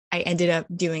I ended up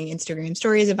doing Instagram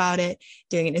stories about it,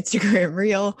 doing an Instagram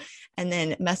reel, and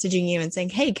then messaging you and saying,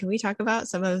 hey, can we talk about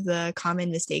some of the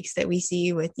common mistakes that we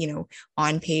see with,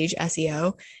 on page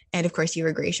SEO? And of course, you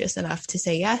were gracious enough to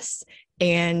say yes.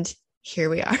 And here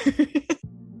we are.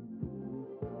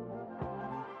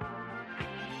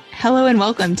 Hello and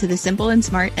welcome to the Simple and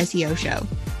Smart SEO Show,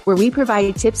 where we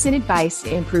provide tips and advice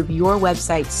to improve your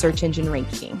website's search engine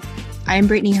ranking. I'm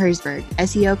Brittany Herzberg,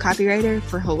 SEO copywriter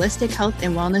for holistic health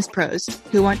and wellness pros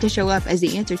who want to show up as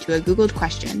the answer to a Googled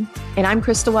question. And I'm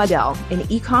Krista Waddell, an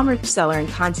e-commerce seller and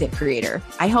content creator.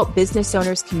 I help business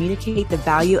owners communicate the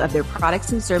value of their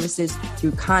products and services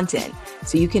through content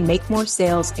so you can make more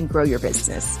sales and grow your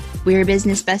business. We're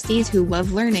business besties who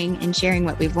love learning and sharing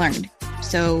what we've learned.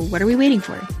 So what are we waiting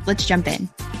for? Let's jump in.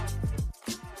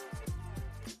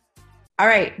 All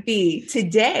right, B,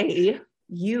 today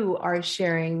you are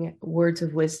sharing words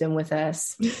of wisdom with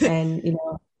us and,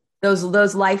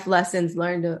 those life lessons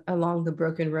learned along the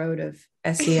broken road of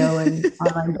SEO and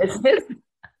online business.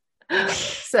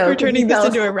 So we're turning this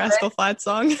into a Rascal Flatts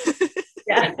song.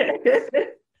 Yeah.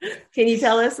 Can you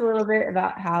tell us a little bit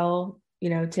about how,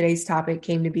 today's topic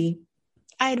came to be?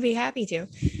 I'd be happy to.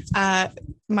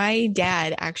 My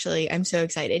dad, actually, I'm so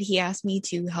excited. He asked me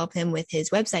to help him with his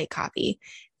website copy,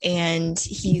 and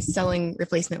he's selling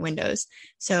replacement windows.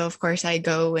 So of course I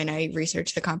go and I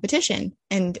research the competition,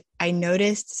 and I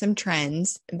noticed some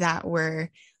trends that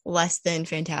were less than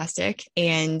fantastic.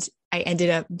 And I ended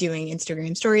up doing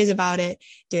Instagram stories about it,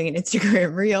 doing an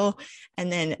Instagram reel,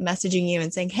 and then messaging you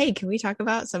and saying, hey, can we talk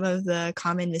about some of the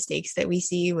common mistakes that we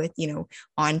see with,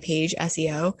 on page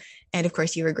SEO? And of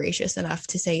course you were gracious enough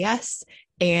to say yes.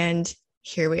 And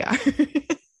here we are.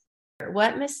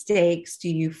 What mistakes do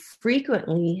you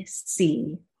frequently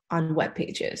see on web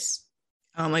pages?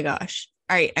 Oh my gosh.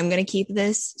 All right. I'm going to keep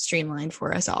this streamlined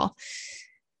for us all.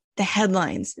 The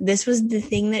headlines. This was the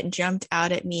thing that jumped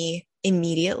out at me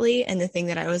immediately. And the thing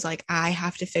that I was like, I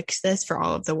have to fix this for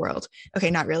all of the world. Okay.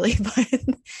 Not really, but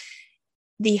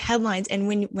the headlines. And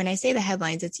when I say the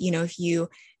headlines, it's, if you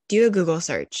do a Google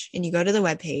search and you go to the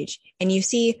webpage and you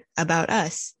see about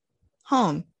us,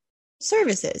 home,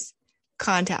 services,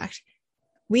 contact,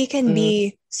 we can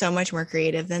be so much more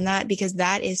creative than that, because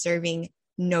that is serving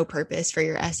no purpose for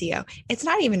your SEO. It's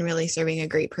not even really serving a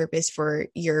great purpose for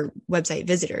your website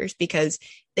visitors, because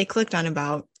they clicked on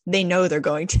about, they know they're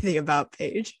going to the about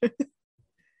page.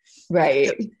 Right.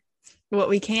 So what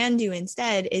we can do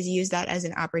instead is use that as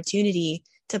an opportunity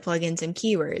to plug in some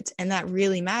keywords. And that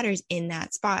really matters in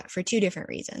that spot for two different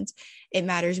reasons. It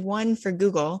matters, one, for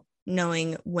Google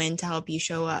knowing when to help you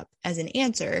show up as an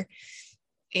answer.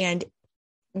 And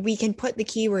we can put the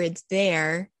keywords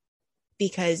there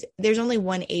because there's only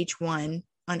one H1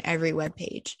 on every web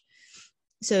page.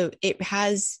 So it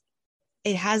has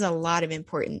a lot of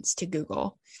importance to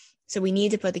Google. So we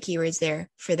need to put the keywords there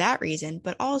for that reason.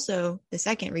 But also the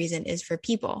second reason is for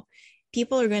people.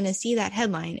 People are going to see that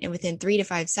headline, and within 3 to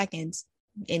 5 seconds,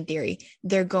 in theory,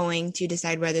 they're going to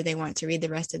decide whether they want to read the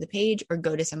rest of the page or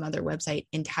go to some other website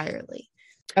entirely.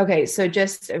 Okay. So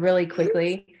just really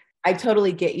quickly, I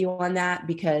totally get you on that,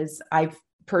 because I've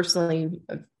personally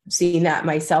seen that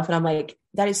myself. And I'm like,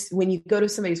 that is when you go to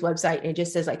somebody's website and it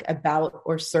just says like about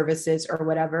or services or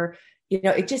whatever,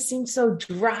 it just seems so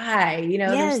dry.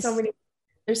 Yes.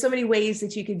 There's so many ways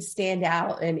that you can stand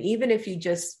out. And even if you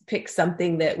just pick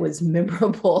something that was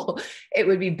memorable, it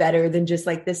would be better than just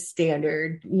like the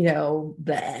standard,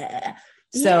 bleh.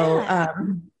 So, yeah.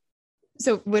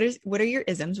 So what are your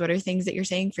isms? What are things that you're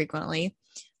saying frequently?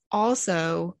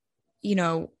 Also,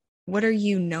 what are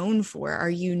you known for? Are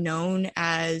you known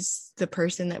as the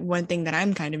person that, one thing that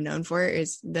I'm kind of known for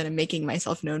is that I'm making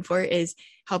myself known for is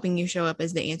helping you show up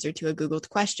as the answer to a Googled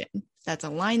question. That's a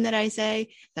line that I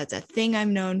say. That's a thing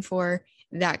I'm known for.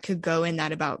 That could go in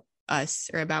that about us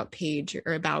or about page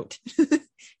or about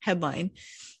headline.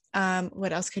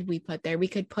 What else could we put there? We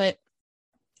could put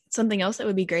something else that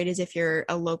would be great is if you're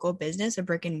a local business, a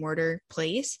brick and mortar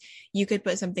place, you could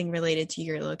put something related to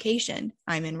your location.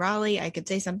 I'm in Raleigh. I could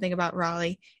say something about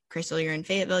Raleigh. Crystal, you're in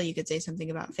Fayetteville. You could say something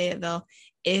about Fayetteville.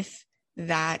 If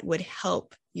that would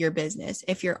help your business.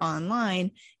 If you're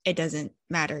online, it doesn't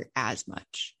matter as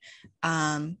much.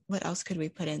 What else could we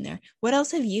put in there? What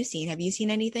else have you seen? Have you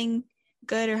seen anything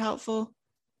good or helpful?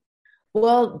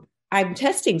 Well, I'm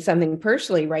testing something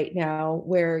personally right now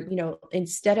where,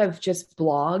 instead of just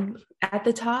blog at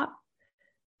the top,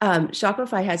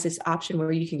 Shopify has this option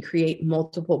where you can create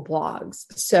multiple blogs.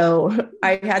 So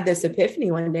I had this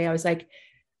epiphany one day. I was like,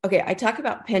 okay, I talk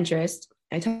about Pinterest,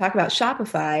 I talk about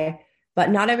Shopify, but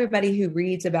not everybody who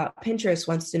reads about Pinterest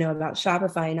wants to know about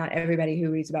Shopify. Not everybody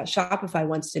who reads about Shopify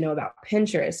wants to know about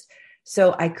Pinterest.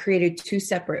 So I created 2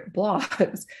 separate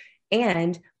blogs,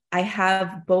 and I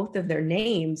have both of their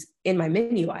names in my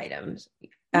menu items.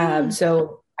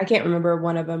 So I can't remember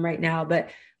one of them right now, but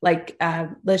like,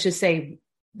 let's just say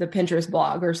the Pinterest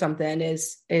blog or something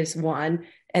is one.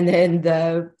 And then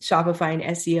the Shopify and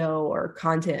SEO or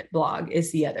content blog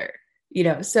is the other,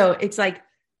 so it's like,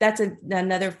 that's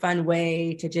another fun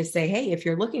way to just say, hey, if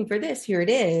you're looking for this, here it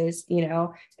is,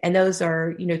 and those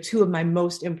are, 2 of my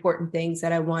most important things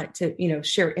that I want to,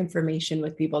 share information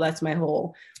with people. That's my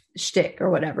whole shtick or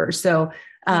whatever. So,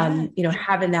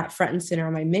 having that front and center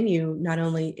on my menu not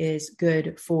only is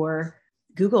good for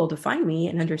Google to find me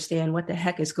and understand what the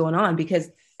heck is going on, because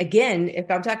again,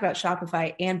 if I'm talking about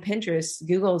Shopify and Pinterest,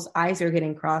 Google's eyes are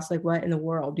getting crossed, like what in the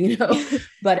world,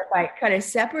 but if I kind of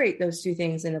separate those 2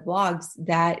 things in the blogs,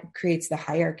 that creates the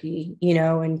hierarchy,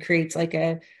 and creates like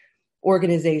a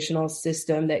organizational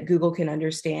system that Google can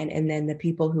understand. And then the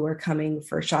people who are coming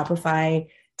for Shopify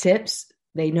tips,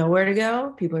 they know where to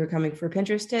go. People who are coming for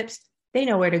Pinterest tips, they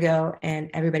know where to go,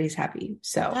 and everybody's happy.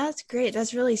 So that's great.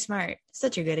 That's really smart.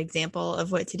 Such a good example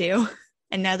of what to do.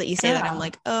 And now that you say that, I'm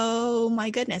like, oh my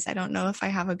goodness, I don't know if I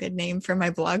have a good name for my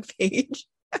blog page.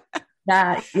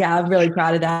 I'm really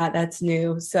proud of that. That's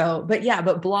new. So,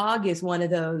 but blog is one of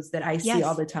those that I see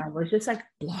all the time where it's just like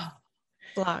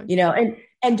blog,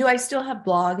 and do I still have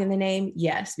blog in the name?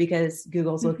 Yes, because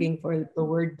Google's looking for the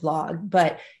word blog,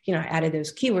 but, I added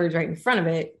those keywords right in front of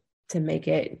it to make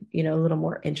it, a little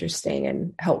more interesting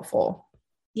and helpful.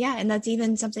 Yeah. And that's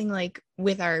even something like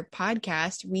with our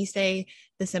podcast, we say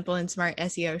the Simple and Smart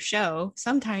SEO show.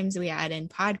 Sometimes we add in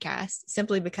podcast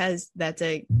simply because that's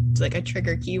like a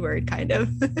trigger keyword kind of.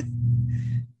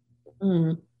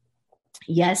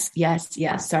 Yes.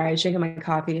 Sorry, I was drinking my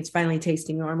coffee. It's finally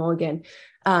tasting normal again.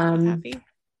 Happy.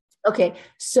 Okay.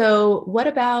 So what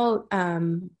about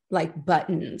like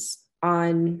buttons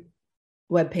on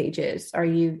web pages? Are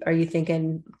you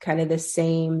thinking kind of the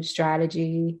same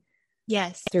strategy?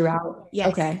 Yes. Throughout? Yes.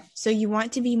 Okay. So you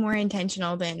want to be more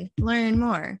intentional than learn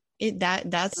more.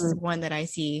 That's one that I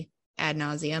see ad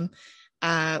nauseum.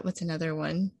 What's another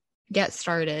one? Get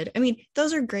started. I mean,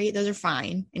 those are great. Those are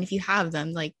fine. And if you have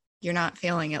them, like, you're not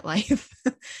failing at life,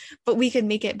 but we could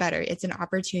make it better. It's an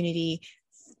opportunity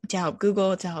to help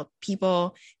Google, to help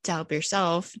people, to help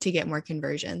yourself to get more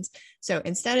conversions. So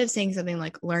instead of saying something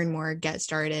like learn more, get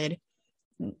started,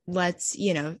 let's,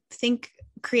 think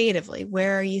creatively.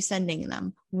 Where are you sending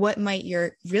them? What might you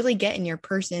really get in your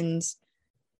person's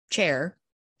chair,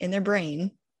 in their brain,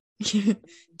 to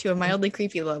a mildly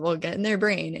creepy level, get in their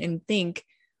brain and think,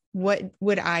 what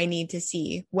would I need to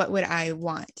see? What would I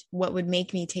want? What would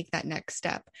make me take that next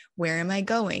step? Where am I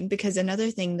going? Because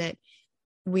another thing that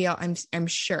I'm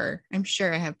sure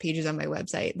I have pages on my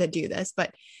website that do this,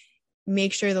 but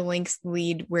make sure the links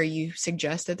lead where you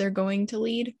suggest that they're going to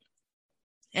lead.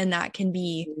 And that can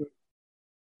be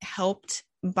helped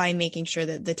by making sure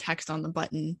that the text on the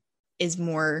button is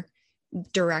more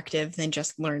directive than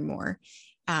just learn more.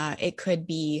 It could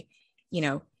be,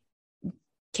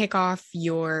 kick off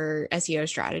your SEO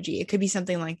strategy. It could be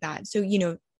something like that. So,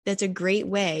 that's a great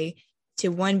way to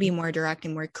be more direct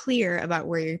and more clear about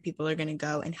where your people are going to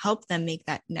go and help them take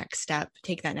that next step.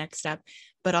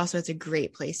 But also it's a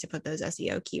great place to put those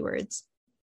SEO keywords.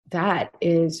 That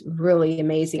is really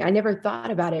amazing. I never thought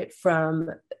about it from,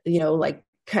 like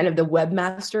kind of the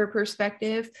webmaster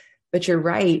perspective, but you're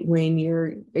right. When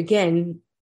you're, again,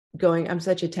 I'm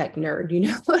such a tech nerd,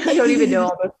 I don't even know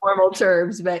all the formal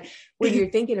terms, but when you're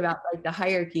thinking about like the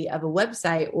hierarchy of a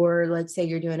website, or let's say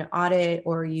you're doing an audit,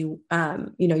 or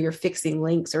you're fixing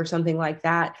links or something like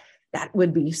that, that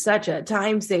would be such a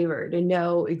time saver to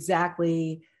know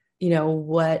exactly,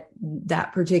 what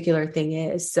that particular thing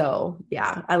is. So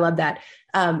yeah, I love that.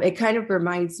 It kind of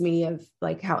reminds me of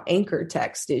like how anchor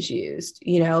text is used,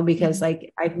 because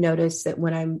like I've noticed that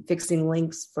when I'm fixing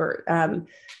links for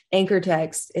anchor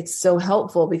text, it's so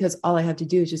helpful because all I have to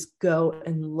do is just go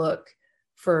and look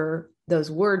for those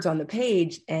words on the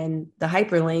page and the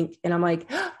hyperlink. And I'm like,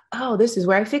 oh, this is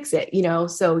where I fix it,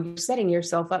 so you're setting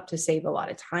yourself up to save a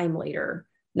lot of time later.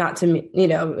 Not to,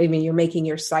 you're making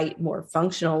your site more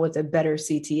functional with a better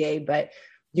CTA, but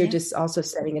you're just also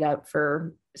setting it up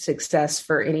for success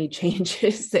for any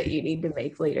changes that you need to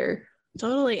make later.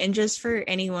 Totally. And just for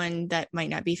anyone that might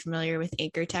not be familiar with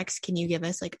anchor text, can you give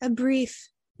us like a brief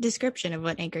description of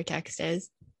what anchor text is?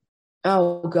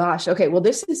 Oh gosh. Okay. Well,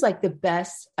 this is like the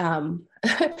best,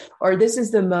 or this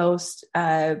is the most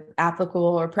applicable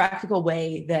or practical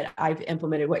way that I've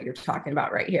implemented what you're talking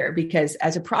about right here. Because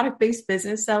as a product-based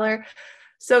business seller,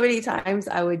 so many times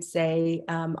I would say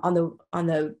on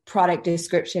the product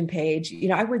description page,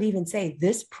 I would even say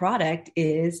this product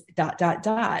is ...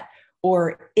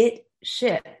 or it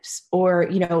ships, or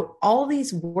all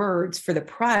these words for the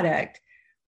product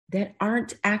that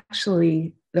aren't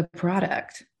actually the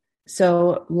product.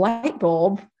 So light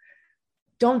bulb,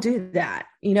 don't do that.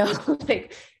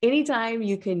 Like anytime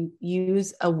you can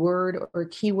use a word or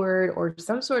keyword or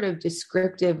some sort of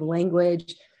descriptive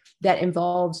language that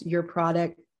involves your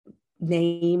product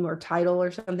name or title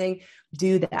or something,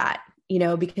 do that,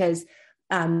 because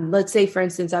let's say, for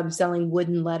instance, I'm selling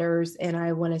wooden letters and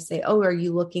I want to say, oh, are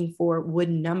you looking for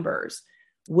wooden numbers?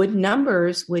 Wooden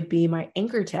numbers would be my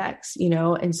anchor text,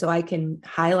 and so I can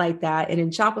highlight that. And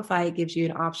in Shopify, it gives you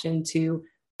an option to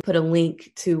put a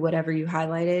link to whatever you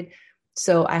highlighted.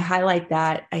 So I highlight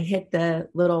that, I hit the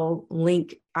little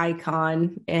link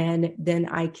icon, and then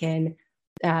I can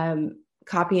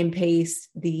copy and paste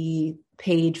the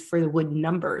page for the wooden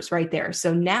numbers right there.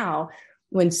 So now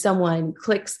when someone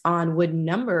clicks on wooden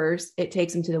numbers, it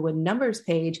takes them to the wooden numbers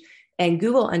page, and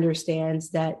Google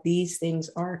understands that these things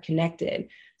are connected.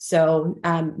 So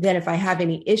then if I have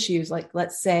any issues, like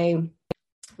let's say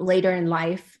later in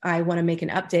life, I want to make an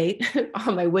update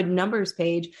on my wooden numbers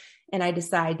page, and I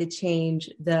decide to change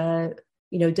the,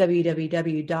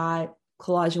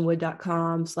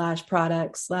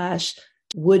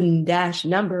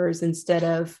 www.collagenwood.com/product/wooden-numbers instead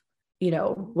of,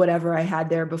 whatever I had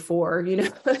there before,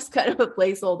 it's kind of a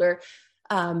placeholder.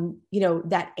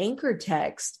 That anchor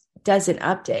text doesn't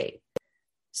update.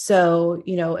 So,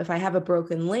 if I have a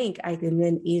broken link, I can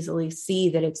then easily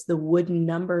see that it's the wooden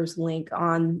numbers link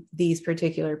on these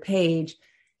particular page,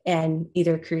 and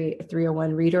either create a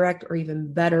 301 redirect, or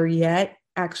even better yet,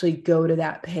 actually go to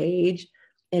that page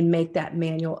and make that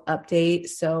manual update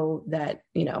so that,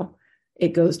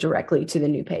 it goes directly to the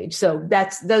new page. So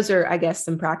those are, I guess,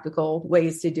 some practical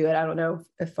ways to do it. I don't know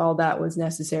if all that was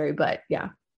necessary, but yeah.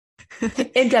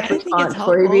 In-depth response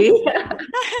for you.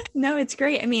 No, it's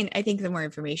great. I mean, I think the more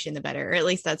information, the better, or at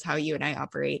least that's how you and I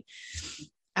operate.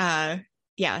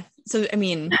 Yeah. So, I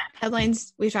mean,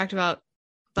 headlines, we've talked about,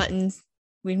 buttons,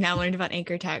 we've now learned about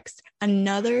anchor text.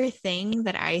 Another thing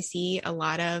that I see a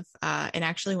lot of, and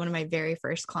actually one of my very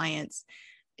first clients,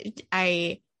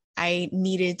 I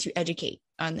needed to educate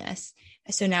on this.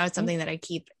 So now it's something that I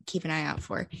keep an eye out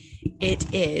for.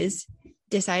 It is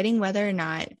deciding whether or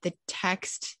not the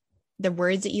text, the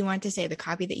words that you want to say, the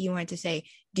copy that you want to say,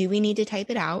 do we need to type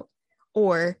it out,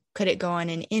 or could it go on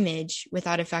an image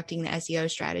without affecting the SEO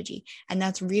strategy? And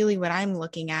that's really what I'm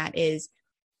looking at is,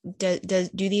 do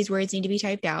these words need to be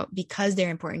typed out because they're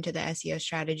important to the SEO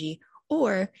strategy,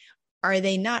 or are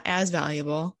they not as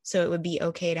valuable? So it would be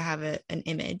okay to have an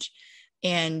image.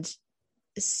 And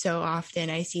so often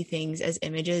I see things as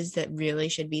images that really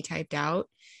should be typed out,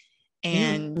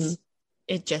 and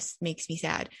it just makes me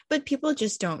sad. But people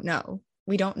just don't know.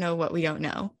 We don't know what we don't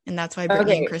know. And that's why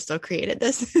Brittany and Crystal created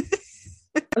this.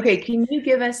 Okay. Can you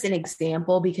give us an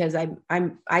example? Because I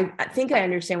think I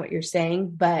understand what you're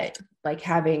saying, but like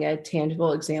having a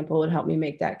tangible example would help me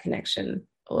make that connection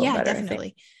a little better.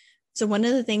 Definitely. So one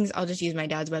of the things, I'll just use my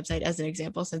dad's website as an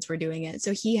example since we're doing it.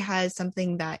 So he has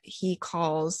something that he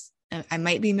calls, I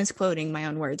might be misquoting my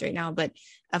own words right now, but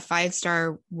a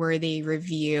 5-star worthy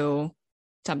review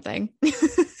something.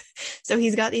 So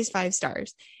he's got these 5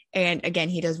 stars. And again,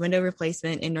 he does window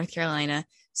replacement in North Carolina.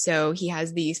 So he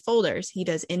has these folders. He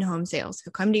does in-home sales.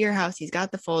 He'll come to your house. He's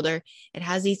got the folder. It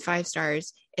has these 5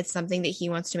 stars. It's something that he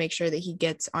wants to make sure that he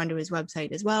gets onto his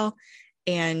website as well.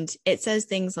 And it says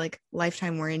things like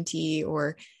lifetime warranty,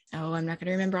 or, I'm not going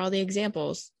to remember all the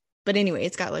examples. But anyway,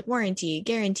 it's got like warranty,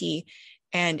 guarantee,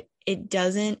 and it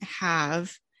doesn't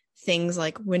have things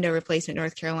like window replacement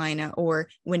North Carolina or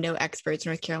window experts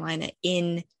North Carolina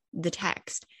in the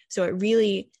text. So it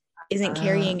really isn't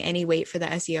carrying any weight for the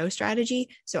SEO strategy.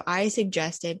 So I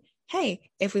suggested, hey,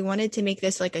 if we wanted to make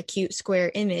this like a cute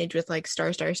square image with like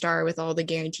star, star, star with all the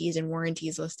guarantees and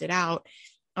warranties listed out,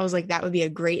 I was like, that would be a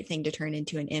great thing to turn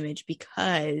into an image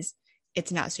because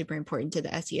it's not super important to the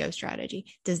SEO strategy.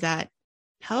 Does that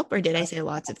help, or did I say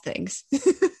lots of things?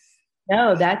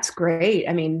 No, that's great.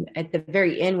 I mean, at the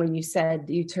very end, when you said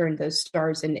you turned those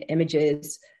stars into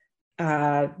images,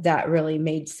 that really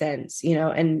made sense,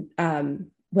 and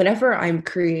whenever I'm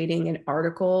creating an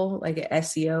article, like an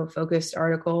SEO focused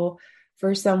article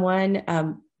for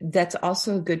someone, that's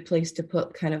also a good place to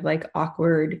put kind of like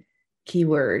awkward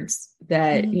keywords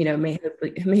that,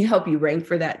 may help you rank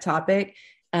for that topic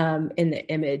in the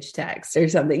image text or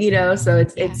something, so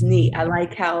it's neat. I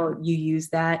like how you use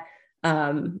that.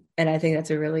 And I think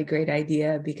that's a really great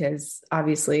idea because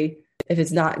obviously if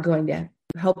it's not going to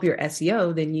help your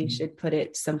SEO, then you should put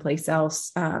it someplace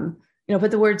else.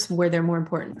 Put the words where they're more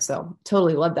important. So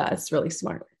totally love that. It's really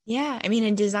smart. Yeah. I mean,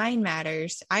 and design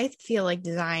matters. I feel like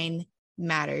design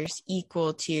matters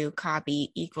equal to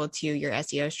copy, equal to your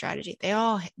SEO strategy. They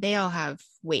all have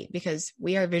weight because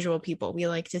we are visual people. We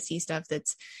like to see stuff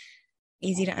that's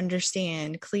easy to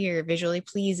understand, clear, visually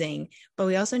pleasing, but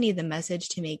we also need the message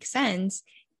to make sense.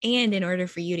 And in order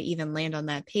for you to even land on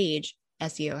that page,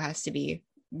 SEO has to be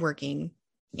working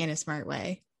in a smart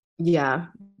way. Yeah,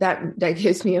 that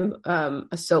gives me a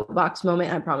soapbox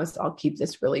moment. I promise I'll keep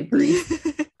this really brief.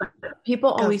 People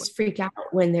always freak out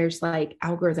when there's like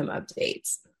algorithm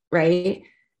updates, right?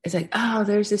 It's like, oh,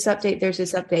 there's this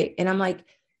update. And I'm like,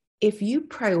 if you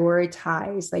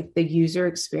prioritize like the user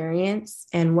experience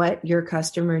and what your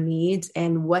customer needs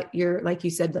and what you're, like you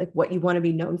said, like what you want to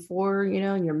be known for,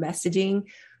 in your messaging,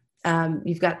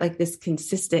 you've got like this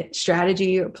consistent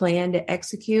strategy or plan to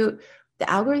execute, the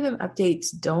algorithm updates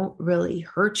don't really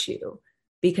hurt you,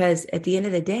 because at the end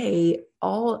of the day,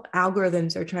 all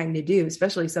algorithms are trying to do,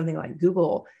 especially something like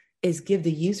Google, is give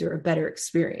the user a better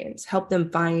experience, help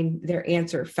them find their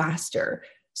answer faster.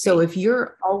 So if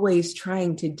you're always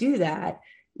trying to do that,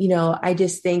 I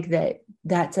just think that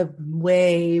that's a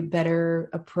way better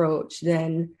approach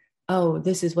than, oh,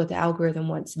 this is what the algorithm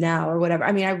wants now or whatever.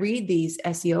 I mean, I read these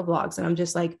SEO blogs and I'm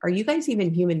just like, are you guys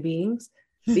even human beings?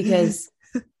 Because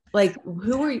like,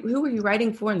 who are you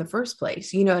writing for in the first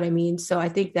place? You know what I mean? So I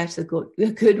think that's a good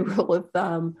rule of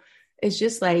thumb. It's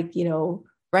just like,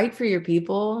 write for your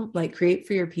people, like create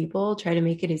for your people, try to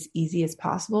make it as easy as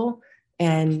possible.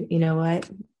 And you know what?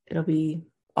 It'll be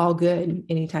all good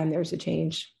anytime there's a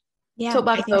change. Yeah,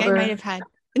 Soapbox I think over. I might have had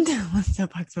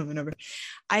soapbox moment over.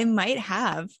 I might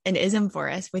have an ism for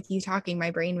us with you talking.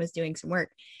 My brain was doing some work.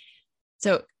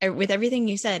 So with everything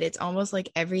you said, it's almost like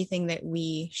everything that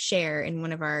we share in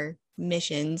one of our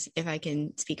missions, if I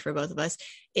can speak for both of us,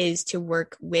 is to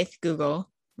work with Google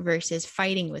versus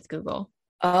fighting with Google.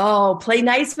 Oh, play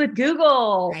nice with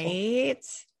Google. Right?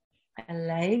 I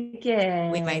like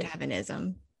it. We might have an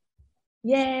ism.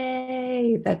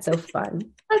 Yay. That's so fun.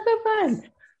 That's so fun.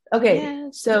 Okay.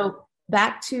 Yes. So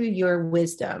back to your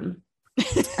wisdom.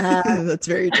 That's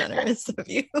very generous of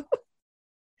you.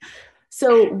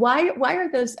 So why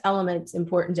are those elements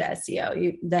important to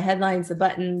SEO? The headlines, the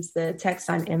buttons, the text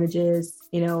on images,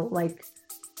 like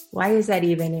why is that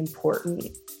even important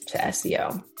to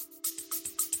SEO?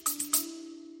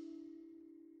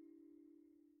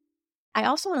 I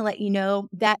also want to let you know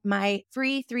that my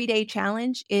free 3-day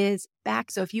challenge is back.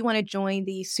 So if you want to join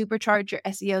the Supercharge Your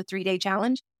SEO 3-day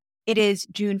challenge, it is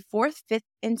June 4th, 5th,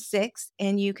 and 6th,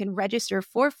 and you can register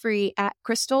for free at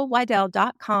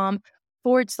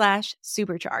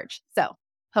crystalwydell.com/supercharge. So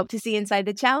hope to see you inside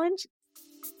the challenge.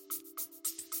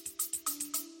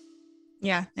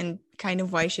 Yeah. And kind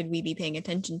of why should we be paying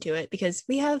attention to it? Because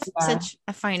we have such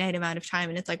a finite amount of time.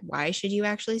 And it's like, why should you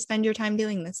actually spend your time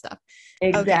doing this stuff?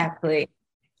 Exactly. Okay.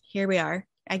 Here we are.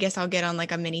 I guess I'll get on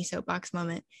like a mini soapbox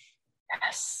moment.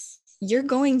 Yes. You're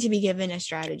going to be given a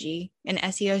strategy, an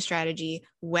SEO strategy,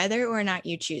 whether or not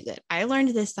you choose it. I learned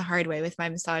this the hard way with my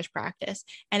massage practice,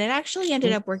 and it actually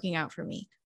ended up working out for me.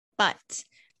 But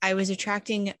I was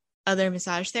attracting other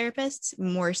massage therapists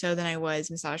more so than I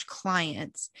was massage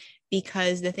clients,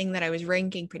 because the thing that I was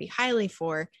ranking pretty highly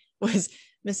for was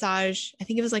massage. I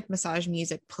think it was like massage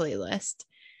music playlist.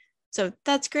 So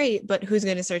that's great, but who's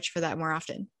going to search for that more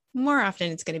often? More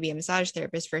often, it's going to be a massage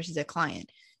therapist versus a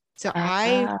client. So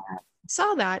I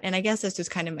saw that, and I guess this was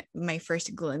kind of my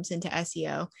first glimpse into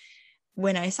SEO.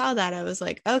 When I saw that, I was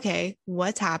like, okay,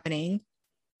 what's happening?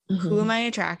 Mm-hmm. Who am I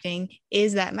attracting?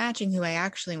 Is that matching who I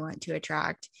actually want to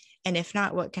attract? And if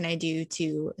not, what can I do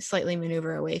to slightly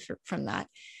maneuver away from that?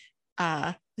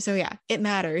 So yeah, it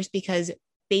matters, because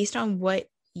based on what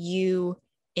you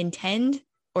intend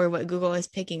or what Google is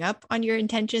picking up on your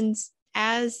intentions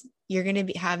as, you're going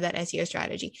to have that SEO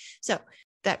strategy. So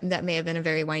that may have been a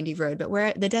very windy road, but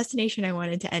where the destination I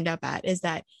wanted to end up at is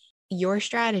that your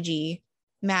strategy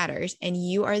matters and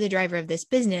you are the driver of this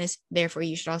business. Therefore,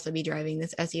 you should also be driving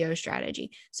this SEO strategy.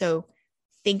 So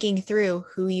thinking through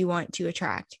who you want to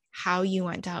attract, how you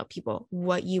want to help people,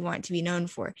 what you want to be known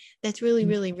for. That's really,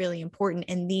 really, really important.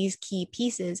 And these key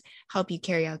pieces help you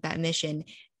carry out that mission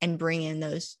and bring in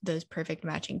those perfect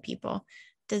matching people.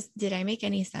 Did I make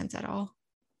any sense at all?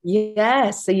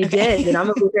 Yes. So you did. And I'm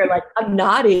over here like, I'm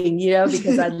nodding,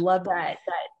 because I love that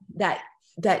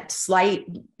slight,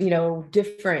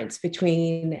 difference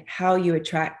between how you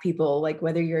attract people, like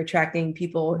whether you're attracting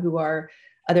people who are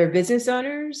other business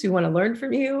owners who want to learn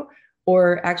from you,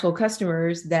 or actual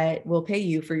customers that will pay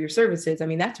you for your services. I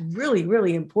mean, that's really,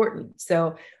 really important.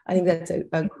 So I think that's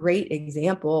a great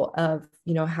example of,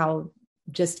 how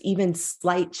just even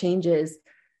slight changes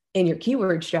in your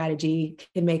keyword strategy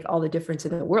can make all the difference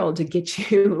in the world to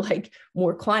get you like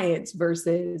more clients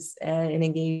versus an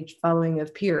engaged following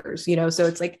of peers, so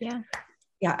it's like,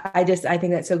 yeah, I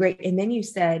think that's so great. And then you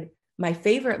said my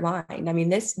favorite line. I mean,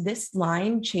 this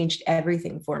line changed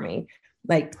everything for me.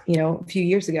 Like, a few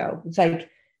years ago, it's like,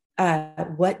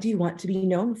 what do you want to be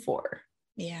known for?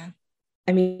 Yeah.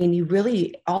 I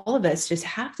mean, all of us just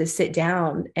have to sit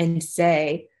down and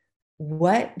say,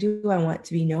 what do I want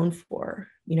to be known for?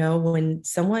 When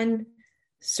someone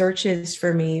searches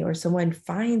for me or someone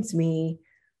finds me,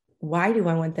 why do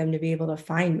I want them to be able to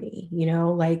find me?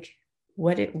 Like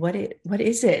what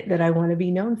is it that I want to be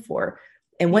known for?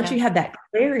 And once you have that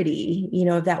clarity,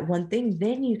 of that one thing,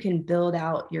 then you can build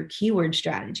out your keyword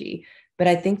strategy. But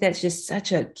I think that's just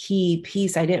such a key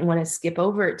piece. I didn't want to skip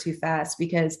over it too fast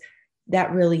because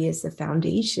that really is the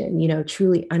foundation,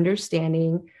 truly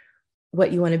understanding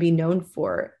what you want to be known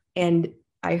for. And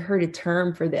I heard a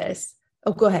term for this.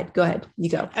 Oh, go ahead. You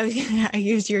go. I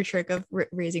used your trick of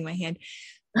raising my hand.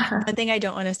 One thing I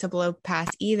don't want us to blow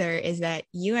past either is that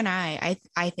you and I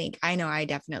think, I know I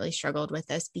definitely struggled with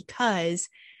this because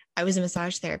I was a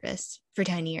massage therapist for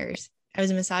 10 years. I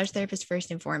was a massage therapist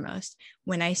first and foremost.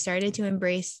 When I started to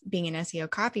embrace being an SEO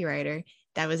copywriter,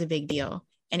 that was a big deal.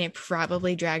 And it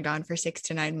probably dragged on for 6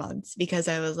 to 9 months because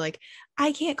I was like,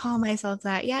 I can't call myself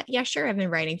that yet. Yeah, sure. I've been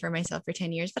writing for myself for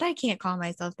 10 years, but I can't call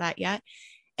myself that yet.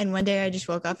 And one day I just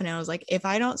woke up and I was like, if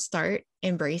I don't start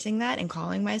embracing that and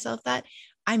calling myself that,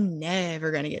 I'm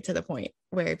never going to get to the point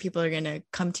where people are going to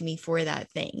come to me for that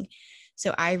thing.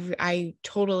 So I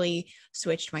totally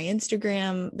switched my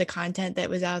Instagram, the content that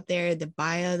was out there, the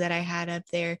bio that I had up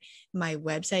there, my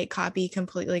website copy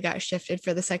completely got shifted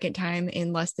for the second time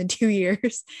in less than 2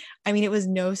 years. I mean, it was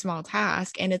no small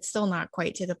task and it's still not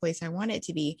quite to the place I want it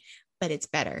to be, but it's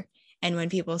better. And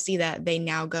when people see that, they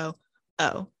now go,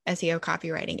 oh, SEO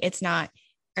copywriting. It's not,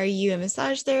 are you a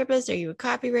massage therapist? Are you a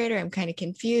copywriter? I'm kind of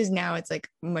confused. Now it's like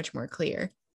much more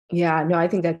clear. Yeah, no, I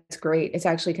think that's great. It's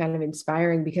actually kind of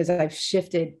inspiring because I've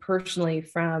shifted personally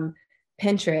from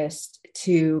Pinterest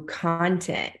to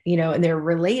content, and they're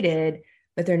related,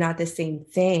 but they're not the same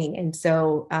thing. And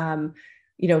so,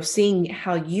 seeing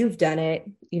how you've done it,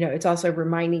 it's also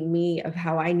reminding me of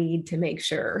how I need to make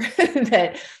sure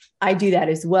that I do that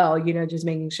as well, just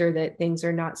making sure that things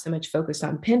are not so much focused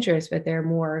on Pinterest, but they're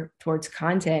more towards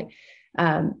content.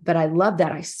 But I love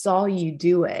that I saw you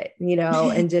do it,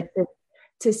 and just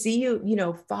to see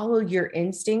you, follow your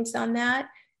instincts on that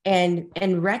and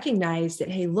recognize that,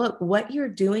 hey, look, what you're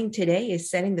doing today is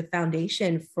setting the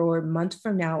foundation for months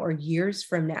from now or years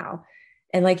from now.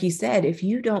 And like you said, if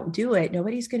you don't do it,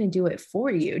 nobody's going to do it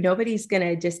for you. Nobody's going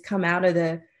to just come out of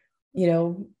the,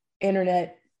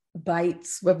 internet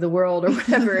bites of the world or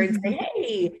whatever and say,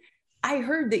 hey, I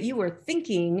heard that you were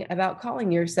thinking about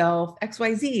calling yourself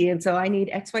XYZ. And so I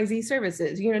need XYZ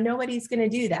services. Nobody's going to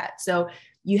do that. So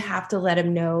you have to let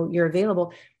them know you're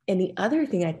available. And the other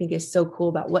thing I think is so cool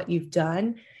about what you've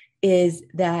done is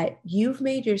that you've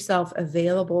made yourself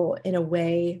available in a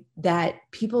way that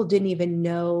people didn't even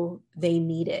know they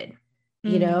needed.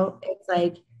 It's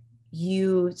like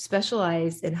you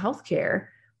specialize in healthcare.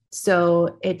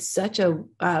 So it's such a,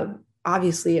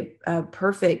 obviously a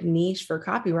perfect niche for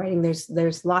copywriting.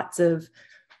 There's lots of,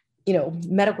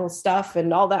 medical stuff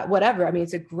and all that, whatever. I mean,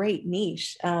 it's a great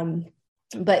niche.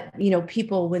 But,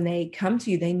 people, when they come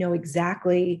to you, they know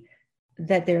exactly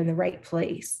that they're in the right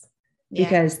place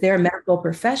because they're a medical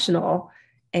professional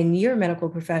and you're a medical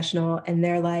professional. And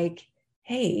they're like,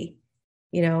 hey,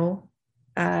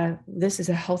 this is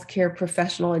a healthcare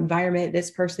professional environment.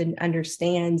 This person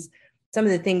understands some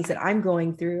of the things that I'm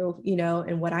going through,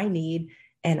 and what I need.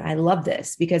 And I love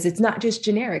this because it's not just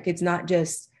generic. It's not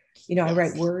just, I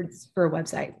write words for a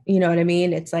website. You know what I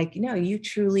mean? It's like, you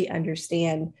truly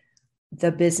understand the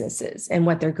businesses and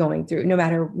what they're going through, no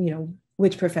matter,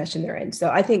 which profession they're in. So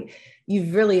I think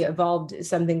you've really evolved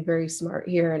something very smart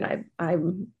here. And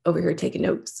I'm over here taking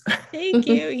notes. Thank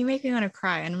you. You make me want to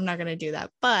cry and I'm not going to do that,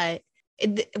 but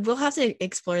we'll have to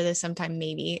explore this sometime.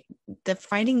 Maybe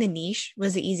finding the niche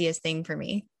was the easiest thing for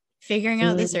me. Figuring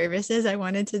out the services I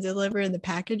wanted to deliver in the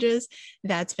packages,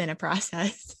 that's been a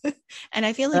process. And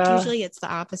I feel like usually it's the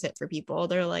opposite for people.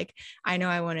 They're like, I know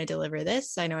I want to deliver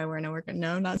this. I know I want to work.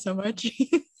 No, not so much.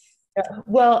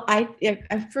 Well,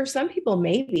 for some people,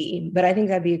 maybe, but I think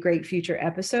that'd be a great future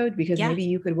episode because maybe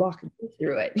you could walk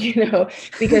through it,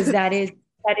 because that is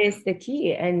the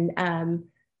key. And,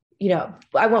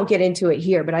 I won't get into it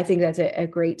here, but I think that's a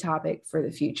great topic for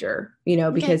the future,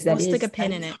 because that we'll is stick a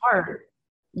pin in it. hard.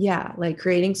 Yeah. Like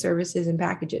creating services and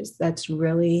packages. That's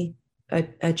really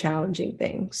a challenging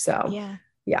thing. So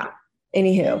yeah.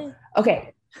 Anywho.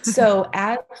 Okay. So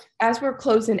as we're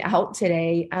closing out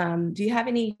today, do you have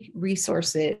any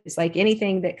resources, like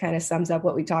anything that kind of sums up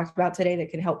what we talked about today that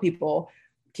can help people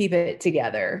keep it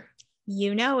together?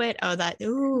 You know it. Oh, that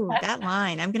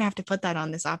line. I'm going to have to put that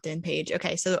on this opt-in page.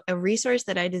 Okay. So a resource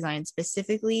that I designed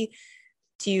specifically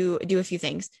to do a few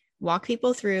things: walk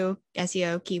people through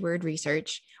SEO keyword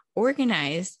research,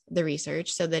 organize the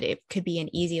research so that it could be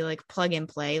an easy like plug and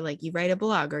play. Like you write a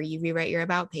blog or you rewrite your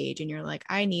about page and you're like,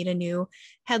 I need a new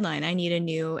headline, I need a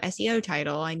new SEO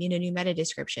title, I need a new meta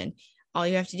description. All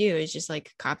you have to do is just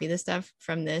like copy the stuff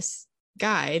from this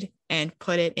guide and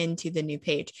put it into the new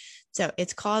page. So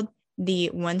it's called the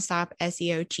One-Stop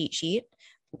SEO Cheat Sheet.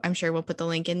 I'm sure we'll put the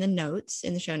link in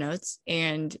the show notes.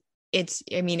 And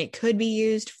it could be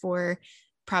used for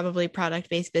probably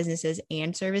product-based businesses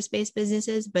and service-based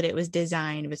businesses, but it was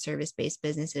designed with service-based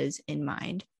businesses in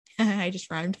mind. I just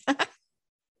rhymed.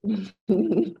 You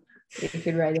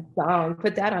could write a song,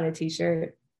 put that on a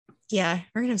t-shirt. Yeah,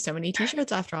 we're gonna have so many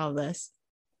t-shirts after all of this.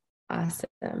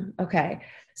 Awesome. Okay.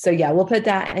 So yeah, we'll put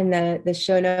that in the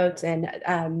show notes. And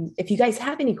if you guys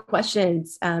have any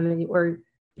questions, or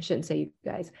I shouldn't say you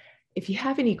guys, if you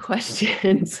have any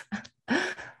questions,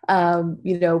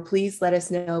 please let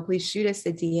us know. Please shoot us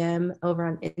a DM over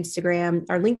on Instagram.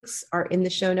 Our links are in the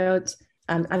show notes.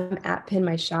 I'm at Pin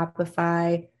My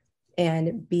Shopify,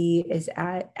 and B is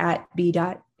at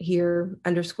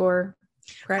b.here_.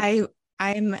 Correct?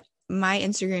 My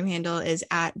Instagram handle is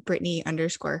at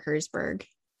Brittany_Herzberg.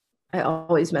 I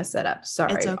always mess that up.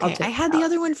 Sorry. It's okay. I had the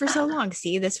other one for so long.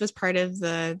 See, this was part of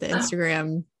the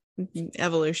Instagram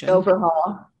evolution.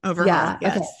 Overhaul. Yeah.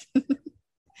 Yes. Okay.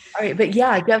 All right. But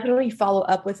yeah, definitely follow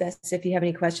up with us if you have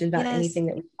any questions about anything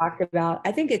that we talked about.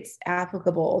 I think it's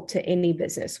applicable to any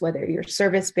business, whether you're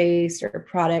service-based or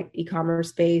product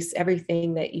e-commerce based.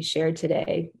 Everything that you shared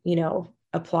today,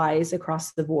 applies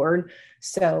across the board.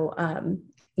 So,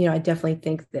 I definitely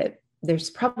think that there's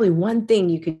probably one thing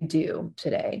you could do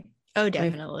today. Oh,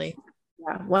 definitely.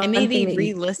 Yeah. And maybe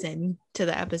re-listen to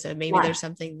the episode. Maybe there's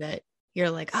something that you're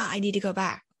like, I need to go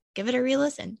back. Give it a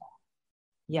re-listen.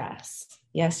 Yes.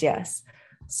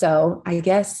 So I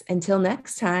guess until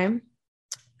next time,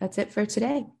 that's it for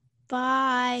today.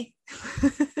 Bye.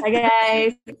 Bye,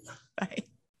 guys. Bye.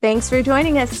 Thanks for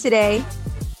joining us today.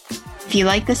 If you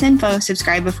like this info,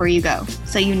 subscribe before you go,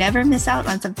 so you never miss out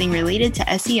on something related to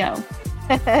SEO.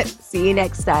 See you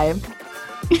next time.